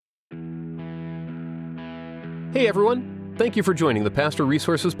Hey everyone, thank you for joining the Pastor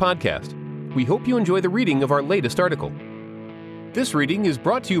Resources Podcast. We hope you enjoy the reading of our latest article. This reading is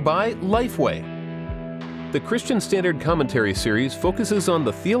brought to you by Lifeway. The Christian Standard Commentary series focuses on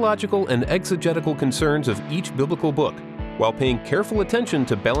the theological and exegetical concerns of each biblical book, while paying careful attention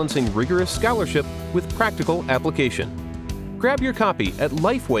to balancing rigorous scholarship with practical application. Grab your copy at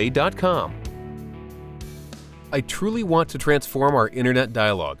lifeway.com. I truly want to transform our internet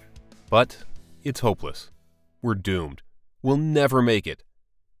dialogue, but it's hopeless. We're doomed. We'll never make it.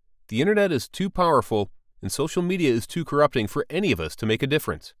 The internet is too powerful, and social media is too corrupting for any of us to make a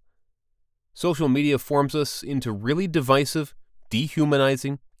difference. Social media forms us into really divisive,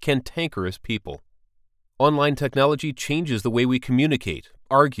 dehumanizing, cantankerous people. Online technology changes the way we communicate,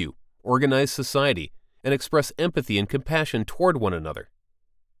 argue, organize society, and express empathy and compassion toward one another.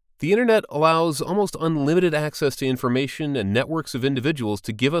 The internet allows almost unlimited access to information and networks of individuals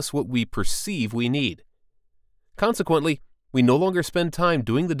to give us what we perceive we need. Consequently, we no longer spend time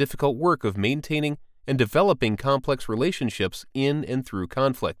doing the difficult work of maintaining and developing complex relationships in and through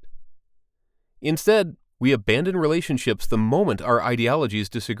conflict. Instead, we abandon relationships the moment our ideologies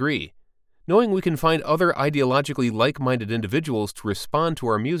disagree, knowing we can find other ideologically like-minded individuals to respond to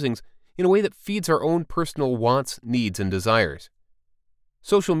our musings in a way that feeds our own personal wants, needs, and desires.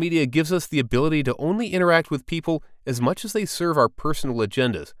 Social media gives us the ability to only interact with people as much as they serve our personal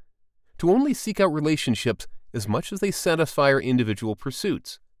agendas, to only seek out relationships as much as they satisfy our individual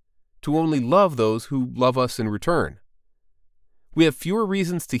pursuits, to only love those who love us in return. We have fewer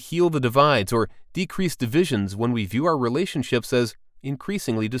reasons to heal the divides or decrease divisions when we view our relationships as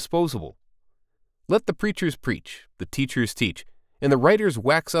increasingly disposable. Let the preachers preach, the teachers teach, and the writers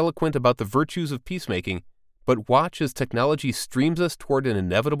wax eloquent about the virtues of peacemaking, but watch as technology streams us toward an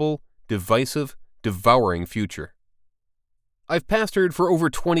inevitable, divisive, devouring future. I've pastored for over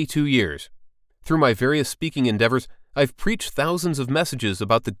 22 years. Through my various speaking endeavors, I've preached thousands of messages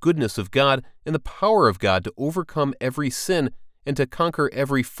about the goodness of God and the power of God to overcome every sin and to conquer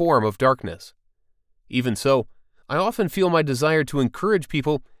every form of darkness. Even so, I often feel my desire to encourage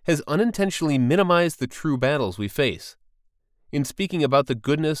people has unintentionally minimized the true battles we face. In speaking about the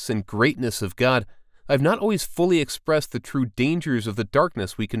goodness and greatness of God, I've not always fully expressed the true dangers of the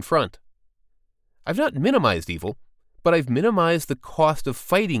darkness we confront. I've not minimized evil, but I've minimized the cost of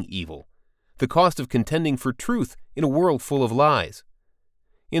fighting evil, the cost of contending for truth in a world full of lies.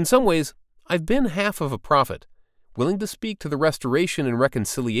 In some ways, I've been half of a prophet, willing to speak to the restoration and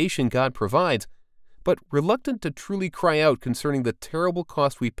reconciliation God provides, but reluctant to truly cry out concerning the terrible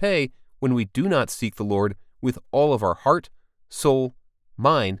cost we pay when we do not seek the Lord with all of our heart, soul,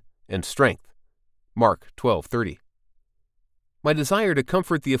 mind, and strength. Mark 12:30. My desire to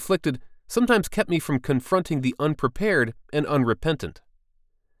comfort the afflicted sometimes kept me from confronting the unprepared and unrepentant.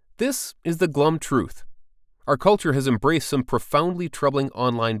 This is the glum truth. Our culture has embraced some profoundly troubling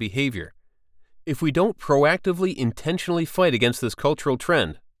online behavior. If we don't proactively, intentionally fight against this cultural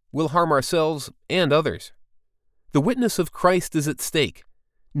trend, we'll harm ourselves and others. The witness of Christ is at stake.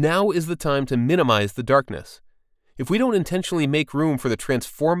 Now is the time to minimize the darkness. If we don't intentionally make room for the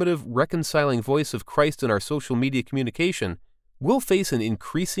transformative, reconciling voice of Christ in our social media communication, we'll face an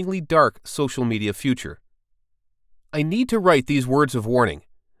increasingly dark social media future. I need to write these words of warning.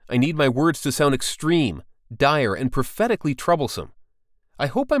 I need my words to sound extreme, dire, and prophetically troublesome. I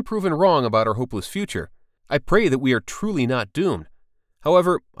hope I'm proven wrong about our hopeless future. I pray that we are truly not doomed.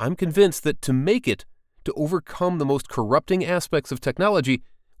 However, I'm convinced that to make it, to overcome the most corrupting aspects of technology,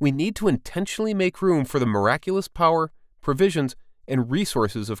 we need to intentionally make room for the miraculous power, provisions, and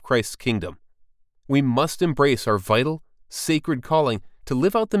resources of Christ's kingdom. We must embrace our vital, sacred calling to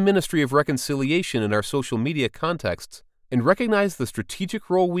live out the ministry of reconciliation in our social media contexts and recognize the strategic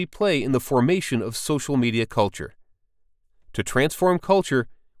role we play in the formation of social media culture. To transform culture,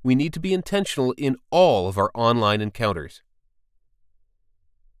 we need to be intentional in all of our online encounters.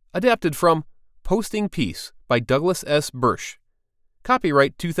 Adapted from Posting Peace by Douglas S. Birch.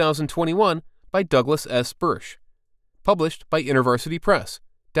 Copyright 2021 by Douglas S. Birch. Published by InterVarsity Press,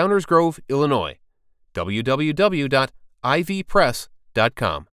 Downers Grove, Illinois.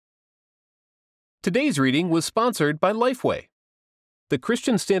 www.ivpress.com. Today's reading was sponsored by Lifeway. The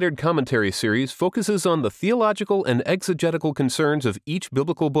Christian Standard Commentary series focuses on the theological and exegetical concerns of each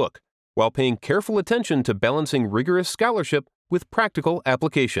biblical book, while paying careful attention to balancing rigorous scholarship with practical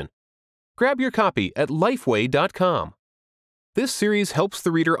application. Grab your copy at lifeway.com. This series helps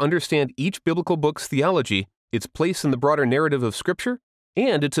the reader understand each biblical book's theology, its place in the broader narrative of Scripture,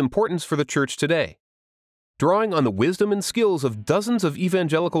 and its importance for the church today. Drawing on the wisdom and skills of dozens of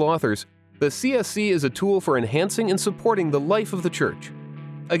evangelical authors, the CSC is a tool for enhancing and supporting the life of the church.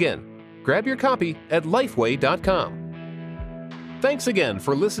 Again, Grab your copy at lifeway.com. Thanks again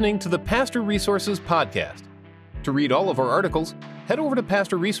for listening to the Pastor Resources Podcast. To read all of our articles, head over to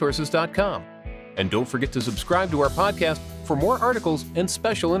pastorresources.com. And don't forget to subscribe to our podcast for more articles and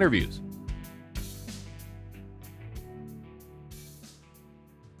special interviews.